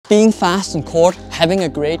Being fast on court, having a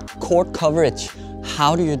great court coverage.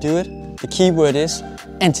 How do you do it? The key word is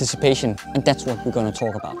anticipation, and that's what we're going to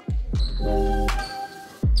talk about.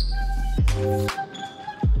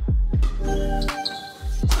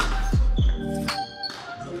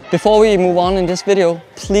 Before we move on in this video,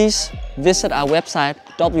 please visit our website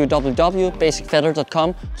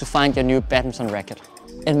www.basicfeather.com to find your new badminton racket.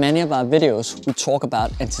 In many of our videos, we talk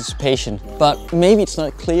about anticipation, but maybe it's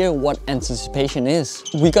not clear what anticipation is.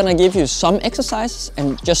 We're gonna give you some exercises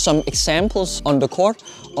and just some examples on the court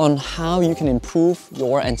on how you can improve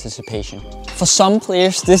your anticipation. For some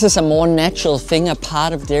players, this is a more natural thing, a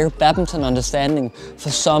part of their badminton understanding.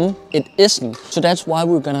 For some, it isn't. So that's why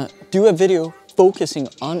we're gonna do a video focusing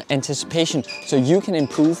on anticipation so you can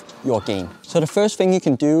improve your game. So the first thing you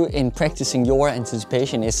can do in practicing your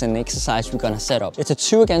anticipation is an exercise we're gonna set up. It's a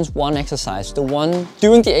 2 against 1 exercise. The one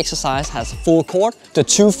doing the exercise has a full court. The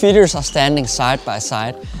 2 feeders are standing side by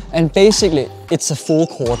side. And basically, it's a full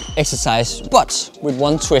court exercise, but with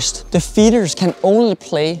one twist. The feeders can only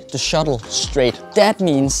play the shuttle straight. That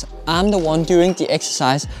means I'm the one doing the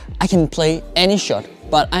exercise. I can play any shot,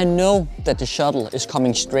 but I know that the shuttle is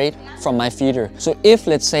coming straight from my feeder. So if,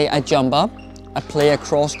 let's say, I jump up, I play a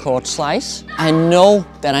cross-court slice, I know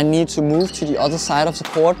that I need to move to the other side of the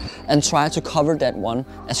court and try to cover that one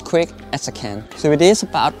as quick as I can. So it is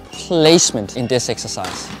about placement in this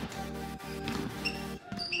exercise.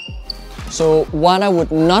 So what I would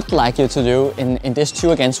not like you to do in this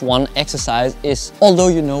 2 against 1 exercise is, although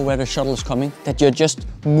you know where the shuttle is coming, that you're just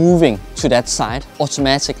moving to that side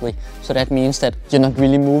automatically. So that means that you're not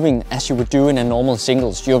really moving as you would do in a normal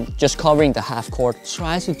singles. You're just covering the half court.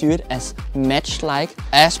 Try to do it as match-like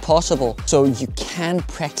as possible so you can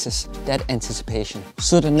practice that anticipation.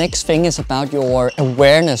 So the next thing is about your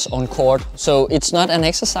awareness on court. So it's not an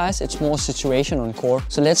exercise, it's more situation on court.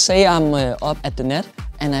 So let's say I'm up at the net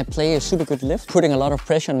and I play a super good lift, putting a lot of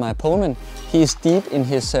pressure on my opponent. He is deep in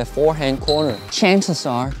his forehand corner. Chances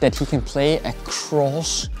are that he can play a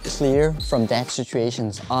cross clear from that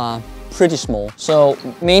situation are pretty small. So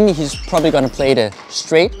mainly he's probably gonna play the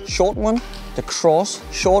straight short one, the cross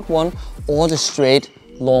short one, or the straight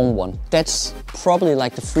long one. That's probably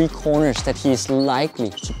like the 3 corners that he is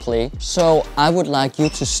likely to play. So I would like you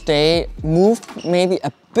to stay moved maybe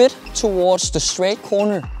a bit towards the straight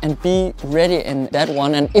corner and be ready in that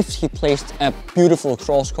one. And if he plays a beautiful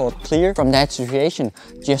cross-court clear from that situation,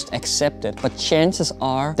 just accept it. But chances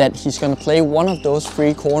are that he's gonna play one of those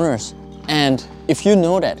 3 corners. And if you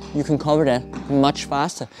know that, you can cover that much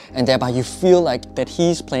faster, and thereby you feel like that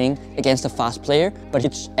he's playing against a fast player, but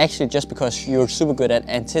it's actually just because you're super good at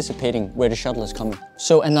anticipating where the shuttle is coming.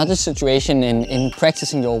 So another situation in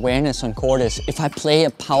practicing your awareness on court is if I play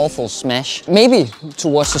a powerful smash, maybe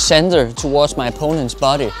towards the center, towards my opponent's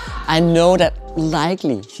body, I know that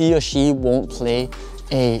likely he or she won't play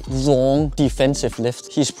a long defensive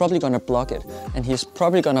lift. He's probably gonna block it, and he's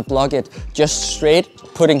probably gonna block it just straight,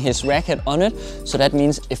 putting his racket on it. So that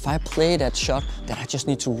means if I play that shot, that I just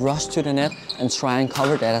need to rush to the net and try and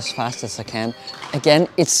cover that as fast as I can. Again,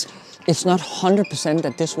 it's not 100%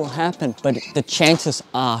 that this will happen, but the chances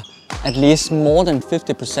are at least more than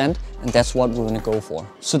 50%, and that's what we're gonna go for.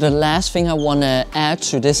 So the last thing I wanna add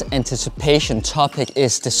to this anticipation topic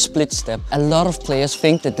is the split step. A lot of players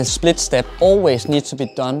think that the split step always needs to be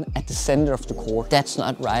done at the center of the court. That's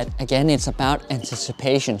not right. Again, it's about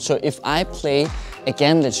anticipation. So if I play,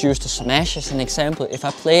 again, let's use the smash as an example. If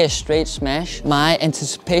I play a straight smash, my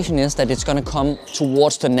anticipation is that it's gonna come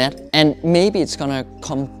towards the net, and maybe it's gonna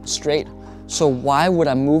come straight. So why would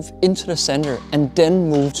I move into the center and then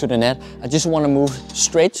move to the net? I just want to move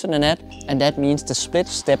straight to the net, and that means the split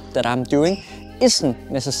step that I'm doing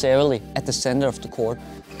isn't necessarily at the center of the court.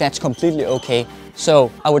 That's completely okay.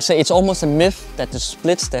 So I would say it's almost a myth that the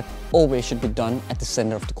split step always should be done at the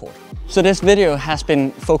center of the court. So this video has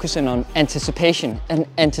been focusing on anticipation, and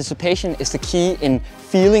anticipation is the key in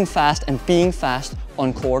feeling fast and being fast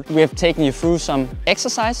on court. We have taken you through some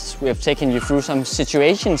exercises, we have taken you through some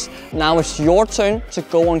situations. Now it's your turn to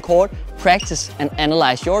go on court, practice and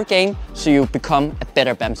analyze your game so you become a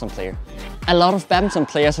better badminton player. A lot of badminton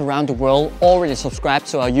players around the world already subscribe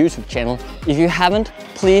to our YouTube channel. If you haven't,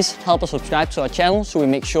 please help us subscribe to our channel so we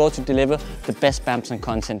make sure to deliver the best badminton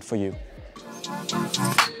content for you.